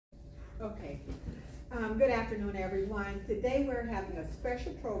Okay. Good afternoon, everyone. Today we're having a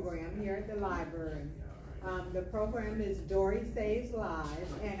special program here at the library. The program is Dori Saves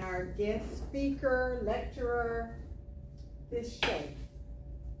Lives, and our guest speaker, lecturer, is Shay.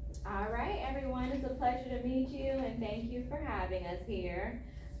 All right, everyone, it's a pleasure to meet you, and thank you for having us here.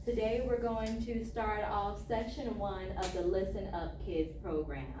 Today we're going to start off session 1 of the Listen Up Kids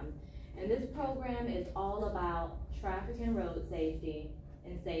program. And this program is all about traffic and road safety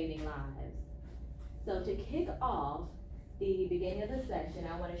and saving lives. So to kick off the beginning of the session,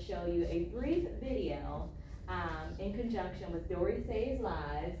 I want to show you a brief video in conjunction with Dori Saves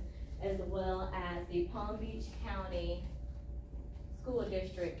Lives, as well as the Palm Beach County School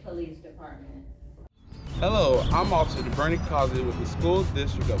District Police Department. Hello, I'm Officer Bernie Cosley with the School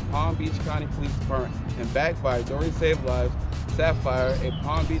District of Palm Beach County Police Department, and backed by Dori Saves Lives, Sapphire, a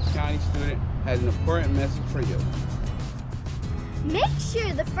Palm Beach County student, has an important message for you. Make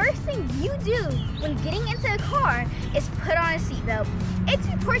sure the first thing you do when getting into a car is put on a seatbelt. It's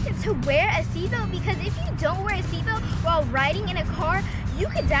important to wear a seatbelt because if you don't wear a seatbelt while riding in a car, you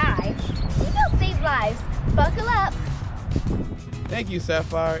could die. Seatbelts save lives. Buckle up. Thank you,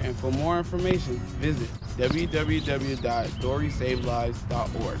 Sapphire, and for more information, visit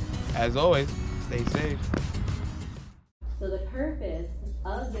www.dorisaveslives.org. As always, stay safe. So the purpose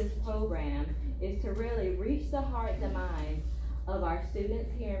of this program is to really reach the hearts and minds of our students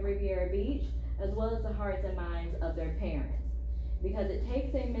here in Riviera Beach, as well as the hearts and minds of their parents. Because it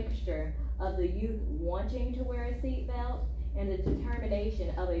takes a mixture of the youth wanting to wear a seatbelt and the determination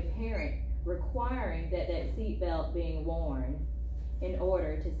of a parent requiring that seatbelt being worn in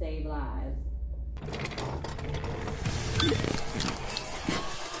order to save lives.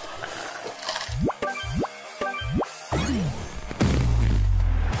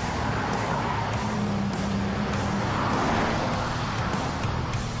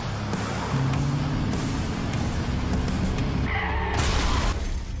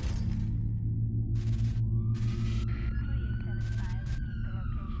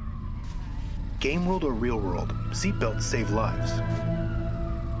 Game world or real world, seatbelts save lives.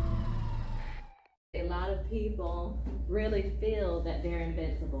 A lot of people really feel that they're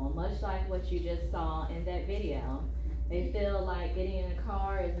invincible, much like what you just saw in that video. They feel like getting in a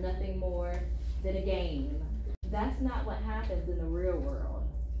car is nothing more than a game. That's not what happens in the real world.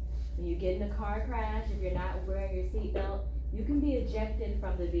 When you get in a car crash, if you're not wearing your seatbelt, you can be ejected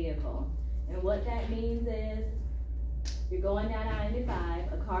from the vehicle. And what that means is, you're going down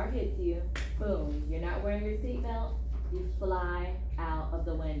I-95, a car hits you, boom, you're not wearing your seatbelt, you fly out of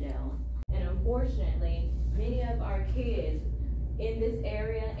the window. And unfortunately, many of our kids in this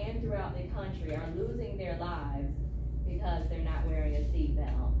area and throughout the country are losing their lives because they're not wearing a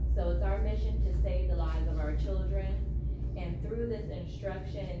seatbelt. So it's our mission to save the lives of our children, and through this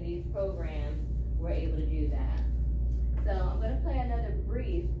instruction and these programs, we're able to do that. So I'm going to play another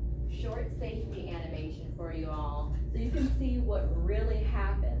brief short safety animation for you all so you can see what really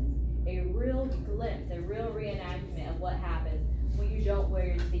happens, a real glimpse, a real reenactment of what happens when you don't wear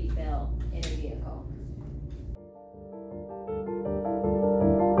your seatbelt in a vehicle.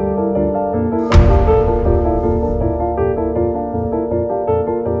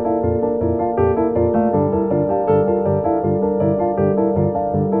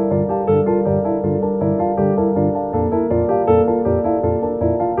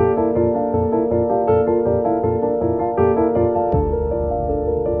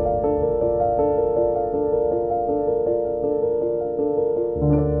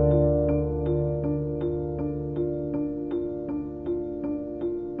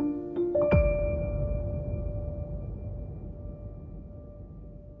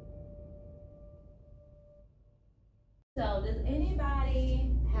 So does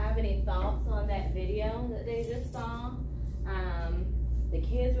anybody have any thoughts on that video that they just saw? The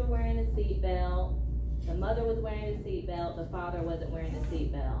kids were wearing a seatbelt, the mother was wearing a seatbelt, the father wasn't wearing a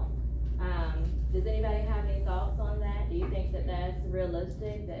seatbelt. Does anybody have any thoughts on that? Do you think that that's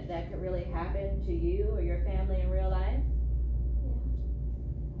realistic, that that could really happen to you or your family in real life? Yeah.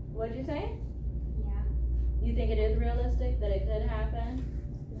 What'd you say? Yeah. You think it is realistic that it could happen?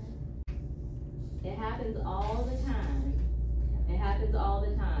 Yeah. It happens all the time. It happens all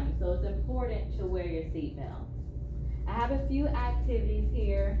the time. So it's important to wear your seatbelt. I have a few activities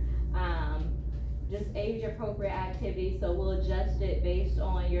here, just age appropriate activities, so we'll adjust it based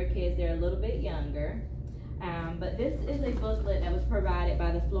on your kids. They're a little bit younger. But this is a booklet that was provided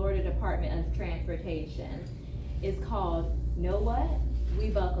by the Florida Department of Transportation. It's called Know What? We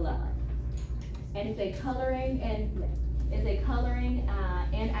Buckle Up. And it's a coloring and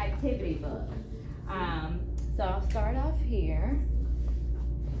activity book. So I'll start off here.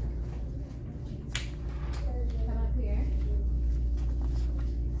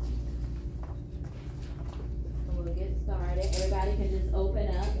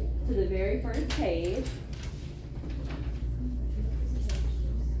 very first page.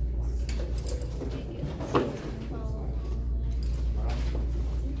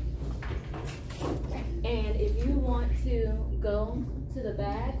 And if you want to go to the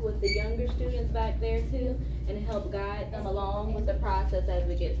back with the younger students back there too and help guide them along with the process as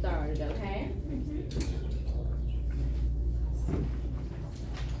we get started, okay?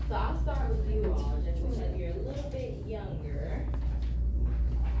 So I'll start with you all just because you're a little bit younger.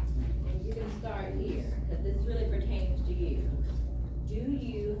 And you can start here because this really pertains to you. Do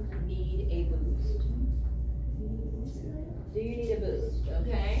you need a boost? Do you need a boost,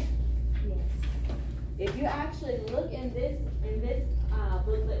 okay? Yes. If you actually look in this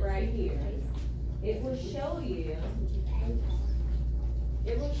booklet right here, it will show you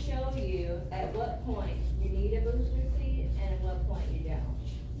at what point you need a booster seat and at what point you don't.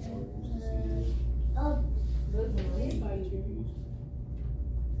 Booster seat.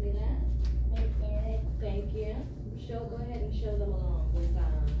 See that? Thank you. Go ahead and show them along with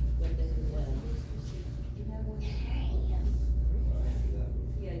this as well.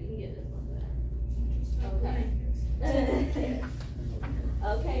 Yeah, you can get this one back. Okay.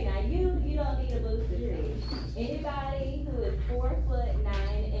 Okay, now you don't need a booster seat. Anybody who is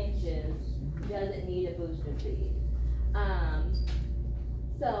 4'9" doesn't need a booster seat.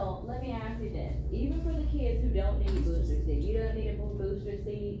 So let me ask you this. Even for the kids who don't need a booster seat, you don't need a booster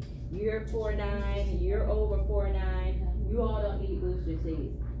seat, you're 4'9", you're over 4'9", you all don't need booster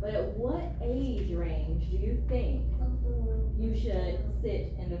seats. But at what age range do you think you should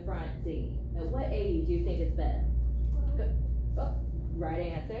sit in the front seat? At what age do you think it's best? Good. Oh, right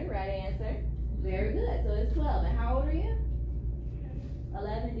answer, right answer. Very good. So it's 12. And how old are you?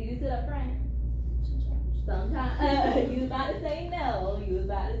 11. Do you sit up front? Sometimes. You was about to say no. You was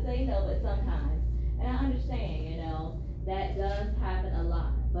about to say no, but sometimes. And I understand, you know, that does happen a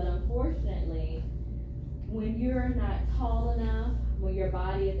lot. But unfortunately, when you're not tall enough, when your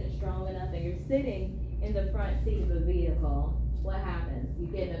body isn't strong enough, and you're sitting in the front seat of a vehicle, what happens? You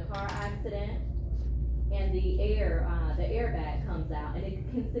get in a car accident, and the airbag comes out, and it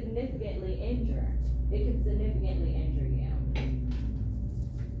can significantly injure. It can significantly injure you.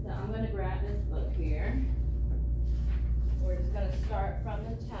 So I'm going to grab this book here. We're just going to start from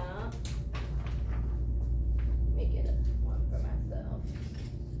the top. Let me get one for myself.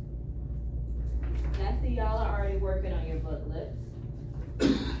 And I see y'all are already working on your booklets.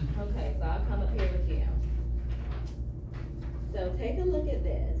 Okay, so I'll come up here with you. So take a look at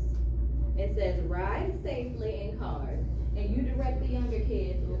this. It says ride safely in cars. And you direct the younger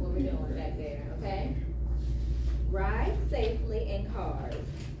kids with what we're doing back there, okay? Ride safely in cars.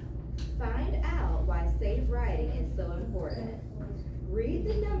 Find out why safe riding is so important. Read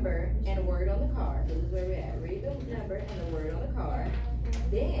the number and word on the car. So this is where we're at. Read the number and the word on the car.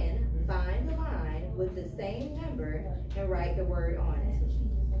 Then find the line with the same number and write the word on it.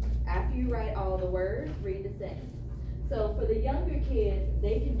 After you write all the words, read the sentence. So for the younger kids,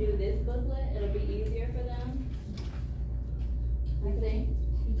 they can do this booklet. It'll be easier for them. You think?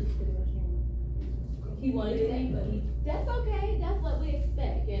 He wanted to sing, but that's okay. That's what we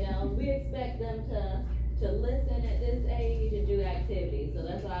expect, you know. We expect them to listen at this age and do activities. So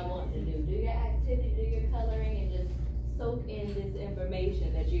that's what I want you to do. Do your activity, do your coloring, and just soak in this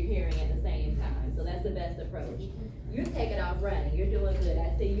information that you're hearing at the same time. So that's the best approach. You're taking off running. You're doing good.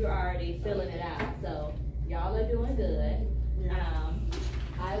 I see you're already filling it out. So y'all are doing good.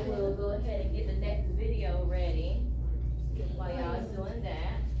 I will go ahead and get the next video ready while y'all are doing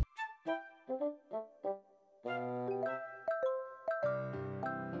that.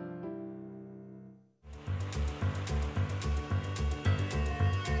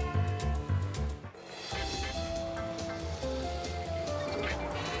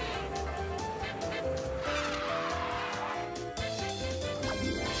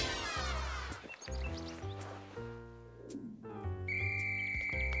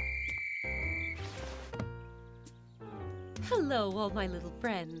 Hello, all my little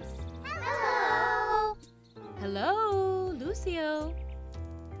friends. Hello! Hello, Lucio.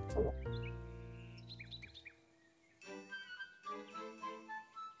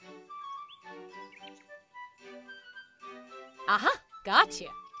 Aha, gotcha.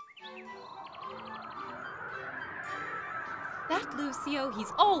 That Lucio,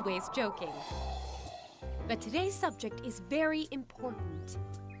 he's always joking. But today's subject is very important.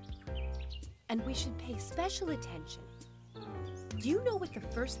 And we should pay special attention. Do you know what the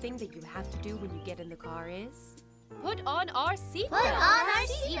first thing that you have to do when you get in the car is? Put on our seatbelts. Put on our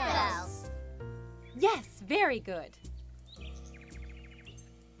seatbelts. Yes, very good.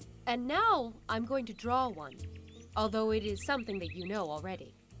 And now I'm going to draw one, although it is something that you know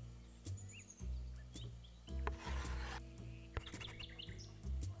already.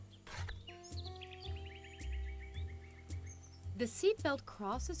 The seatbelt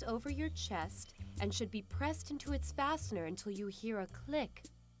crosses over your chest and should be pressed into its fastener until you hear a click.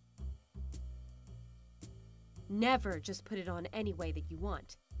 Never just put it on any way that you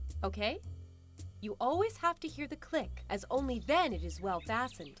want, okay? You always have to hear the click, as only then it is well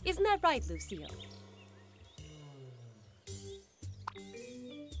fastened. Isn't that right, Lucio?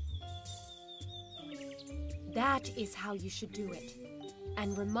 That is how you should do it.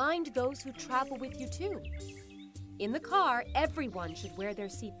 And remind those who travel with you too. In the car, everyone should wear their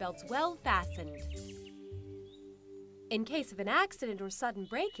seatbelts well fastened. In case of an accident or sudden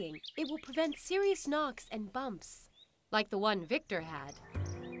braking, it will prevent serious knocks and bumps, like the one Victor had.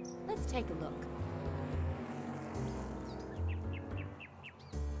 Let's take a look.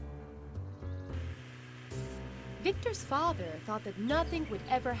 Victor's father thought that nothing would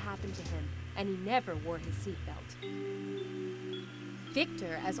ever happen to him, and he never wore his seatbelt.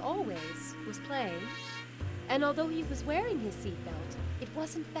 Victor, as always, was playing, and although he was wearing his seatbelt, it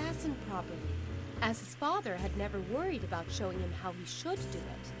wasn't fastened properly, as his father had never worried about showing him how he should do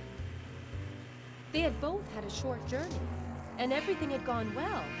it. They had both had a short journey, and everything had gone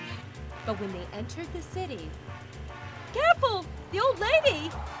well. But when they entered the city... Careful! The old lady!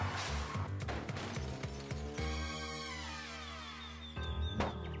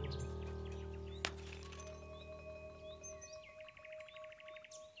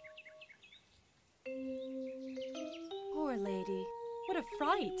 Poor lady. What a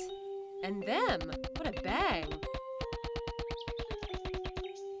fright. And them, what a bang.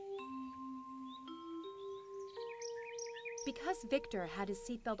 Because Victor had his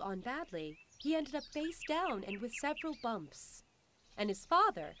seatbelt on badly, he ended up face down and with several bumps. And his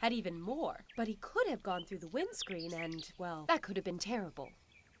father had even more, but he could have gone through the windscreen and, well, that could have been terrible.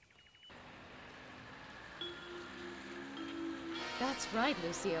 That's right,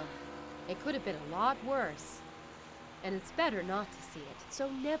 Lucio. It could have been a lot worse. And it's better not to see it. So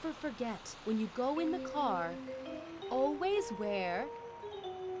never forget, when you go in the car, always wear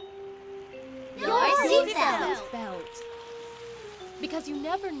Your seatbelt. Because you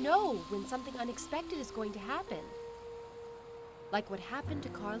never know when something unexpected is going to happen. Like what happened to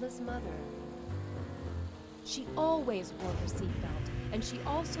Carla's mother. She always wore her seatbelt, and she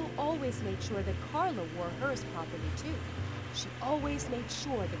also always made sure that Carla wore hers properly too. She always made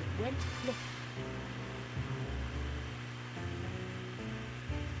sure that it went click.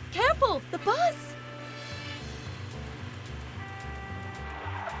 Careful! The bus!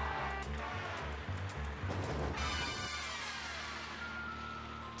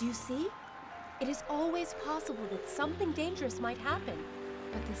 Do you see? It is always possible that something dangerous might happen,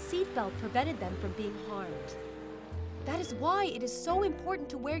 but the seatbelt prevented them from being harmed. That is why it is so important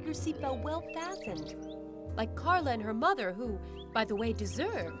to wear your seatbelt well fastened, like Carla and her mother, who, by the way,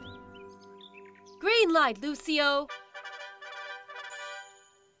 deserve. Green light, Lucio!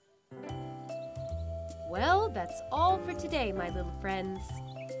 Well, that's all for today, my little friends.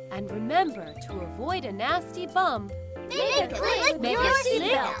 And remember to avoid a nasty bump. Make your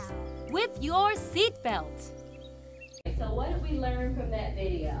seatbelt. With your seatbelt. So what did we learn from that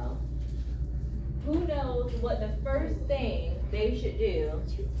video? Who knows what the first thing they should do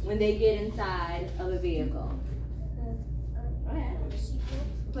when they get inside of a vehicle? Go ahead.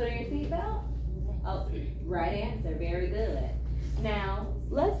 Put on your seatbelt? Oh, right answer. Very good. Now,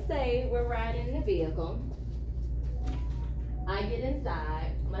 let's say we're riding in a vehicle. I get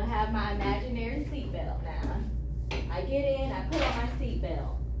inside. I'm going to have my imaginary seatbelt now. I get in, I put on my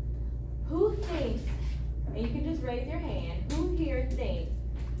seatbelt. Who thinks, and you can just raise your hand, who here thinks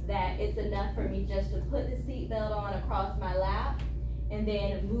that it's enough for me just to put the seatbelt on across my lap and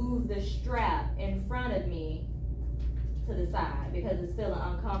then move the strap in front of me to the side because it's feeling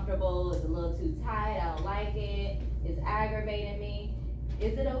uncomfortable, it's a little too tight, I don't like it, it's aggravating me.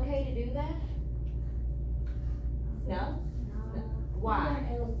 Is it okay to do that? No? Why?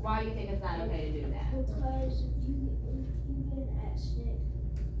 Why do you think it's not okay to do that? Because if you get an accident,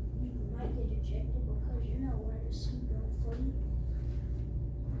 you might get ejected because you're not wearing a seatbelt fully.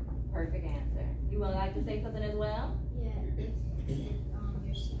 Perfect answer. You would like to say something as well? Yeah, if your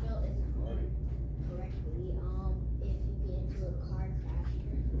seatbelt isn't on correctly, if you get into a car crash,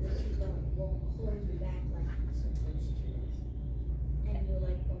 the seatbelt won't hold you back like it's supposed to, and you'll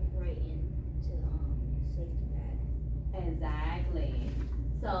like bump right into safety bag. Exactly.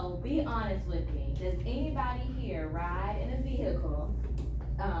 So be honest with me. Does anybody here ride in a vehicle?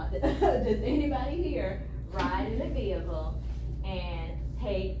 Does anybody here ride in a vehicle and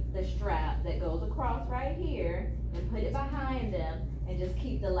take the strap that goes across right here and put it behind them and just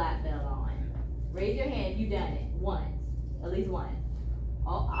keep the lap belt on? Raise your hand if you've done it once, at least once.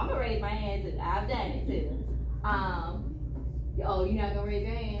 Oh, I'm gonna raise my hand too. I've done it too. Oh, you're not gonna raise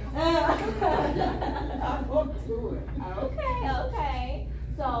your hand? I won't do it. Okay.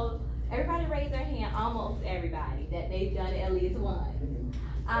 So everybody raise their hand, almost everybody, that they've done it at least once.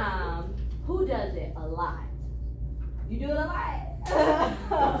 Who does it a lot? You do it a lot?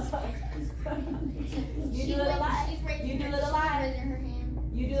 You do it a lot? You do it a lot?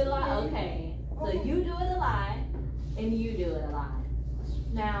 You do it a lot? Okay. So you do it a lot, and you do it a lot.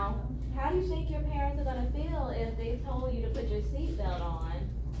 Now, how do you think your parents are gonna feel if they told you to put your seatbelt on,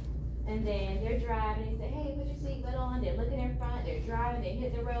 and then they're driving and say, hey, put your seatbelt on, they're looking in front, they're driving, they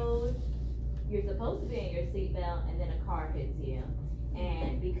hit the road, you're supposed to be in your seatbelt, and then a car hits you.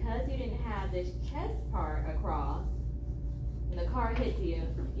 And because you didn't have this chest part across, when the car hits you,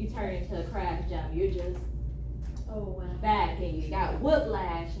 you turn into a crash jump. You're just back, and you got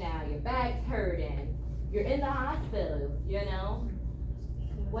whiplash now, your back's hurting, you're in the hospital, you know?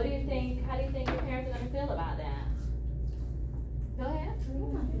 What do you think, how do you think your parents are gonna feel about that? Go ahead.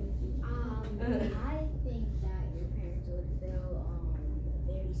 I think that your parents would feel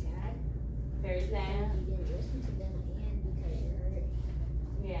very sad. Very sad? You didn't listen to them and because you're hurt.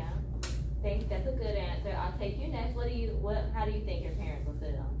 Yeah. Think that's a good answer. I'll take you next. How do you think your parents will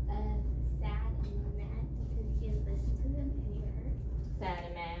feel? Sad and mad because you didn't listen to them and you're hurt. Sad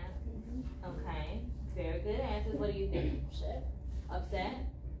and mad? Okay. Very good answers. What do you think? Upset. Upset?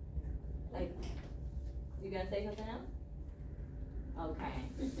 Like, you gonna say something else? Okay.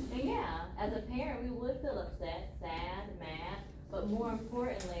 And yeah, as a parent, we would feel upset, sad, mad, but more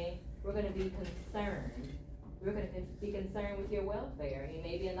importantly, we're gonna be concerned. We're going to be concerned with your welfare. You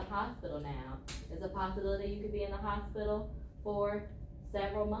may be in the hospital now. There's a possibility you could be in the hospital for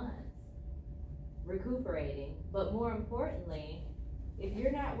several months, recuperating. But more importantly, if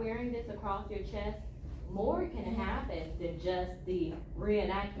you're not wearing this across your chest, more can happen than just the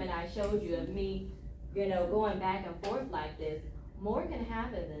reenactment I showed you of me, you know, going back and forth like this. More can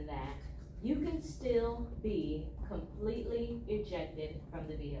happen than that. You can still be completely ejected from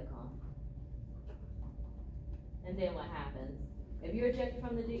the vehicle. And then what happens? If you're ejected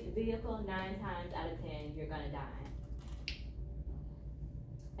from the vehicle, 9 times out of 10, you're gonna die.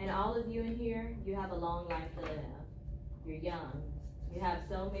 And all of you in here, you have a long life to live. You're young. You have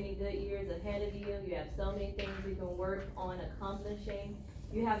so many good years ahead of you. You have so many things you can work on accomplishing.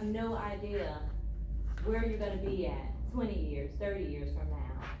 You have no idea where you're gonna be at 20 years, 30 years from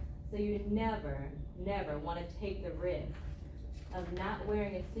now. So you never, never wanna take the risk of not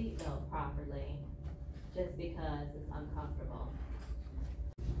wearing a seatbelt properly just because it's uncomfortable.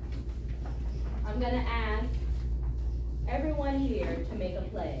 I'm gonna ask everyone here to make a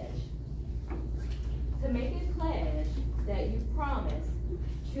pledge. To make a pledge that you promise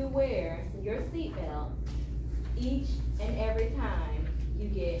to wear your seatbelt each and every time you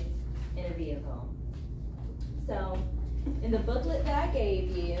get in a vehicle. So, in the booklet that I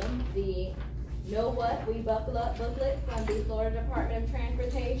gave you, the Know What We Buckle Up booklet from the Florida Department of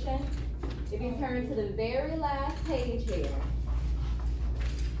Transportation, if you turn to the very last page here,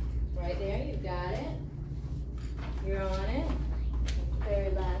 right there, you've got it. You're on it. Very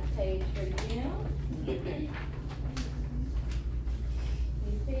last page for you. You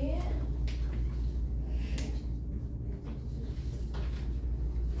see it?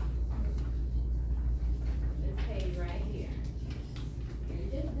 This page right here. You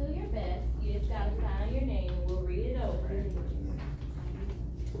just do your best. You just gotta sign your name and we'll read it over.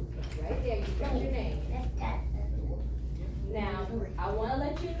 Right there, you got your name. Now, I want to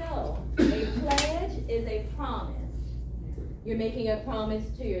let you know, a pledge is a promise. You're making a promise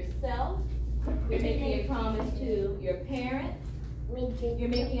to yourself. You're making a promise to your parents. You're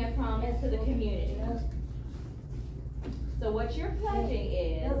making a promise to the community. So what you're pledging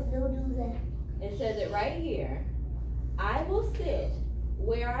is, it says it right here, I will sit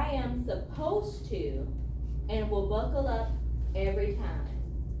where I am supposed to and will buckle up every time.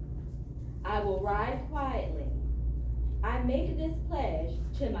 I will ride quietly. I make this pledge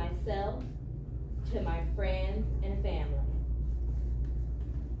to myself, to my friends and family.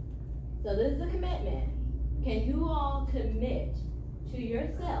 So this is a commitment. Can you all commit to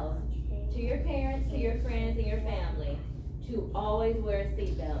yourself, to your parents, to your friends, and your family to always wear a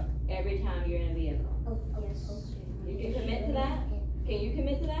seatbelt every time you're in a vehicle? Yes. You can commit to that? Can you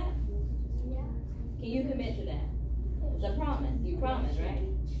commit to that? Yeah. Can you commit to that? It's a promise. You promise, right?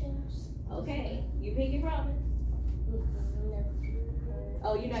 Okay. You pinky promise?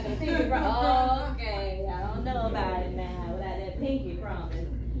 Oh, you're not gonna pinky promise? Oh, okay. I don't know about it now without that pinky promise.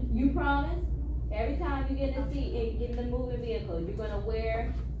 You promise every time you get in the seat, get in the moving vehicle, you're gonna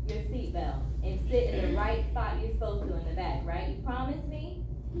wear your seatbelt and sit in the right spot you're supposed to in the back, right? You promise me?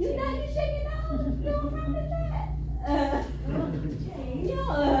 You know you shaking your nose. You don't promise that.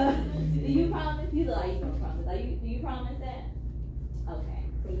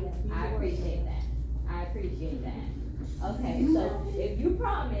 I appreciate that. I appreciate that. Okay, so if you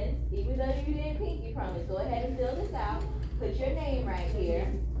promise, even though you didn't pinky promise, go ahead and fill this out. Put your name right here.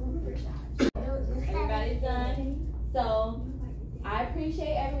 Everybody's done. So I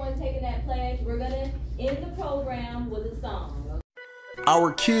appreciate everyone taking that pledge. We're gonna end the program with a song.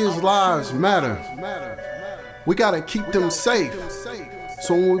 Our kids' lives matter. We gotta keep them safe.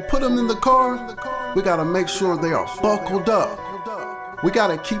 So when we put them in the car, we gotta make sure they are buckled up. We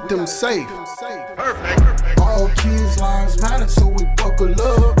gotta keep them safe. All kids' lives matter, so we buckle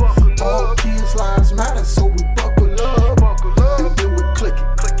up. All kids' lives matter, so we buckle up. And then we click it,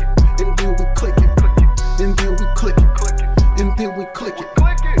 and then we click it, and then we click it, and then we click it.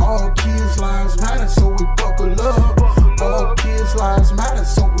 All kids' lives matter, so we buckle up. All kids' lives matter,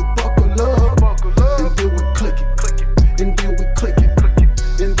 so we buckle up. And then we click it, and then we click it,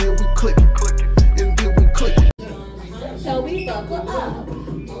 and then we click it, and then we click it. So we buckle up.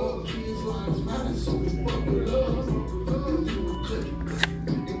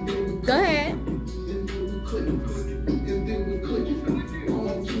 Go ahead.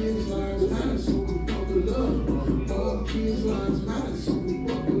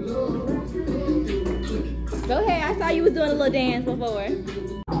 Go ahead. I saw you was doing a little dance before.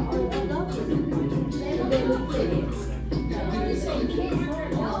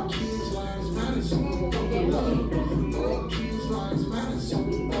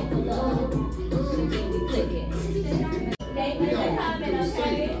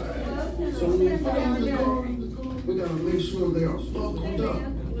 So when we put them in the car, we gotta make sure they are buckled up.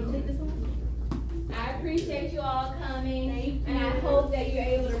 I appreciate you all coming, and I hope that you're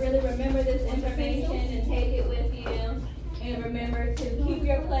able to really remember this information and take it with you. And remember to keep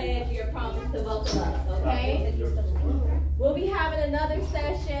your pledge, your promise to buckle up, okay? We'll be having another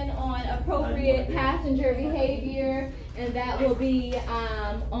session on appropriate passenger behavior, and that will be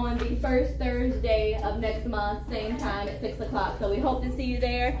on the first Thursday of next month, same time at 6 o'clock. So we hope to see you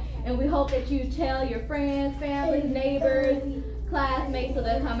there, and we hope that you tell your friends, families, neighbors, classmates so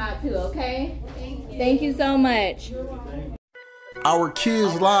they'll come out too, okay? Thank you so much. Our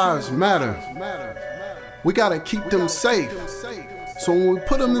kids' lives matter. We gotta keep them safe. So when we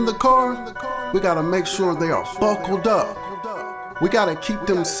put them in the car, we gotta make sure they are buckled up. We gotta keep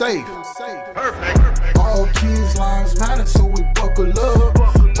them safe. All kids' lives matter, so we buckle up.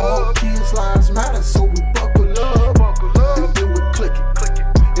 All kids' lives matter, so we buckle up. And then we click it,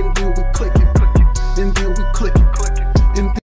 and then we click it, and then we click it.